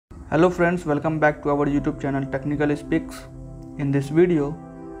Hello friends, welcome back to our YouTube channel Technical Speaks. In this video,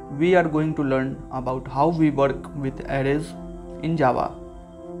 we are going to learn about how we work with arrays in Java.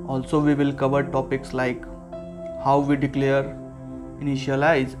 Also, we will cover topics like how we declare,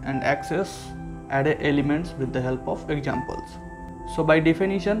 initialize and access array elements with the help of examples. So by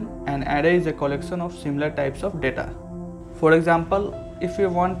definition, an array is a collection of similar types of data. For example, if we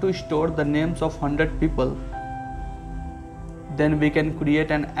want to store the names of 100 people, then we can create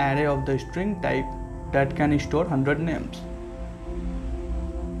an array of the string type that can store 100 names.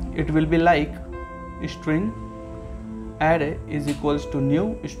 It will be like string array is equals to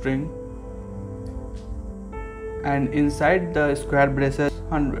new string and inside the square braces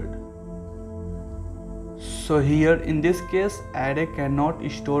 100. So here in this case array cannot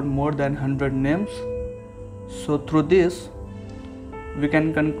store more than 100 names. So through this we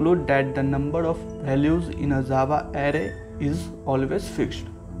can conclude that the number of values in a Java array is always fixed.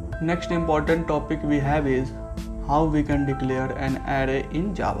 Next important topic we have is how we can declare an array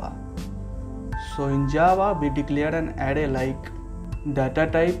in Java. So in Java we declare an array like data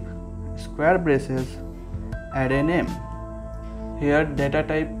type, square braces, array name. Here data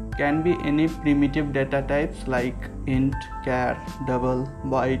type can be any primitive data types like int, char, double,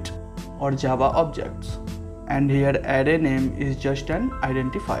 byte or Java objects. And here array name is just an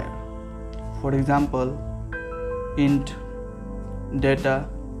identifier. For example, int data.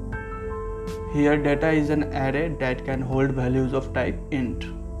 Here data is an array that can hold values of type int.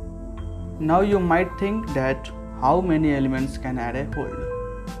 Now you might think that how many elements can array hold?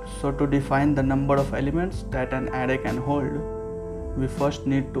 So to define the number of elements that an array can hold, we first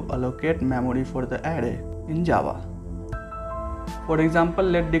need to allocate memory for the array in Java. For example,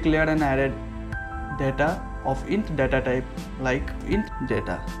 let's declare an array data of int data type like int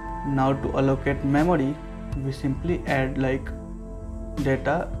data. Now to allocate memory, we simply add like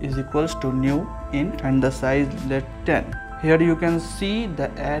data is equals to new int and the size let 10. Here you can see the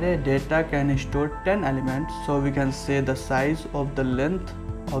array data can store 10 elements, so we can say the size of the length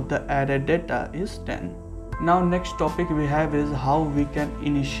of the array data is 10. Now next topic we have is how we can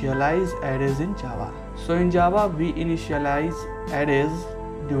initialize arrays in Java. So in Java we initialize arrays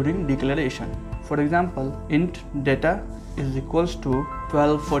during declaration. For example, int data is equals to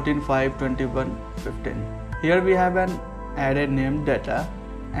 12, 14, 5, 21, 15. Here we have an array named data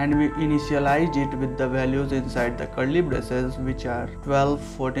and we initialized it with the values inside the curly braces which are 12,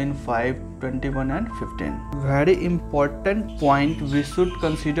 14, 5, 21 and 15. Very important point we should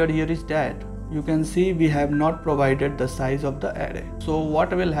consider here is that you can see we have not provided the size of the array. So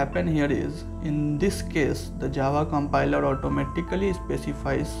what will happen here is, in this case the Java compiler automatically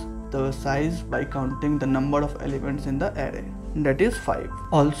specifies the size by counting the number of elements in the array, that is 5.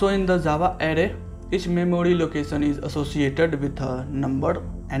 Also in the Java array, each memory location is associated with a number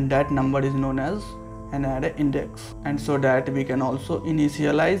and that number is known as an array index, and so that we can also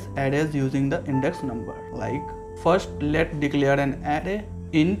initialize arrays using the index number. Like first let's declare an array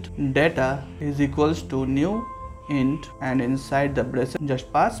int data is equals to new int and inside the braces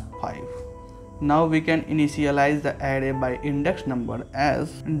just pass 5. Now we can initialize the array by index number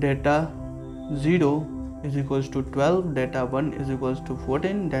as data 0 is equals to 12, data 1 is equals to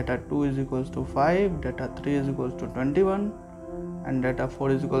 14, data 2 is equals to 5, data 3 is equals to 21 and data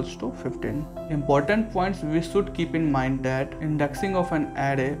 4 is equals to 15. Important points we should keep in mind that indexing of an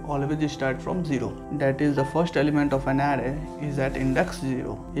array always start from 0. That is, the first element of an array is at index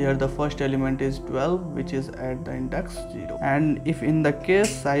 0. Here the first element is 12 which is at the index 0. And if in the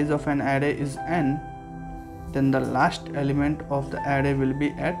case size of an array is n, then the last element of the array will be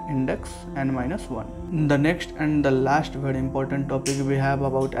at index n-1. The next and the last very important topic we have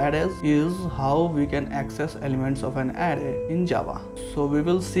about arrays is how we can access elements of an array in Java. So we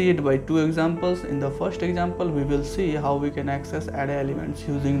will see it by two examples. In the first example we will see how we can access array elements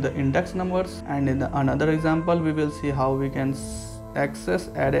using the index numbers, and in the another example we will see how we can access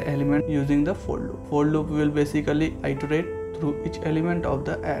array element using the for loop. For loop will basically iterate through each element of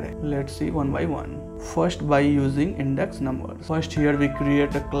the array. Let's see one by one. First, by using index numbers. First here we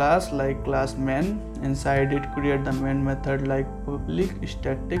create a class like class main. Inside it create the main method like public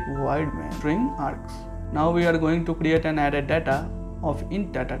static void main string args. Now we are going to create an array data of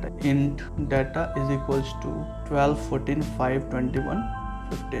int data type. Int data is equals to 12, 14, 5, 21,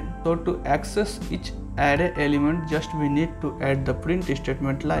 15. So to access each array element, just we need to add the print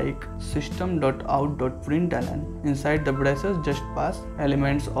statement like system.out.println. Inside the braces just pass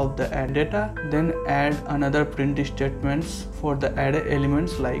elements of the array data, then add another print statements for the array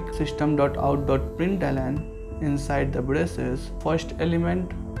elements like system.out.println. Inside the braces first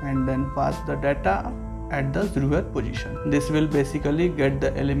element and then pass the data at the 0th position. This will basically get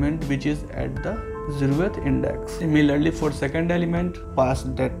the element which is at the 0th index. Similarly, for second element, pass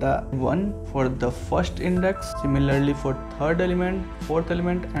data 1 for the first index. Similarly, for third element, fourth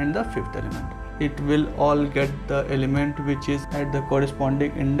element and the fifth element. It will all get the element which is at the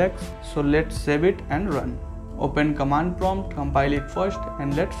corresponding index. So let's save it and run. Open command prompt, compile it first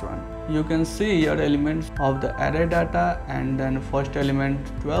and let's run. You can see here elements of the array data, and then first element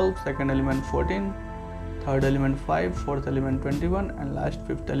 12, second element 14, third element 5, fourth element 21 and last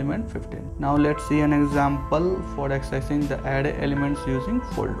fifth element 15. Now let's see an example for accessing the array elements using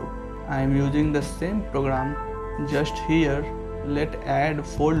for loop. I am using the same program. Just here let add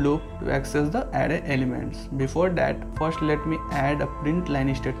for loop to access the array elements. Before that, first let me add a print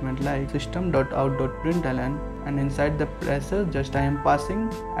line statement like system.out.println, and inside the braces just I am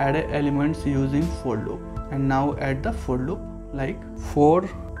passing array elements using for loop. And now add the for loop like for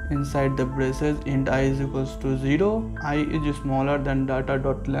inside the braces int I is equals to 0, I is smaller than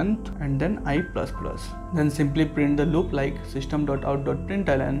data.length, and then I++. Then simply print the loop like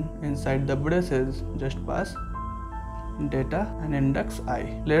system.out.println. Inside the braces just pass data and index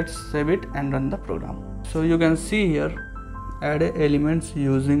I. Let's save it and run the program. So you can see here array elements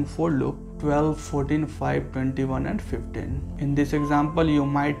using for loop 12, 14, 5, 21 and 15. In this example you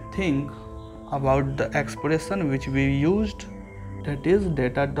might think about the expression which we used, that is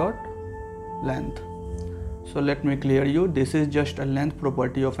data.length. So let me clear you, this is just a length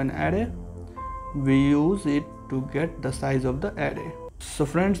property of an array. We use it to get the size of the array. So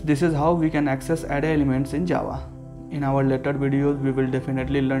friends, this is how we can access array elements in Java. In our later videos we will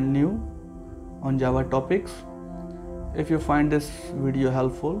definitely learn new on Java topics. If you find this video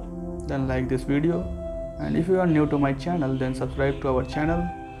helpful, then like this video, and if you are new to my channel, then subscribe to our channel,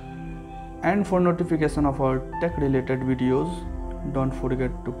 and for notification of our tech related videos, don't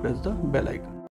forget to press the bell icon.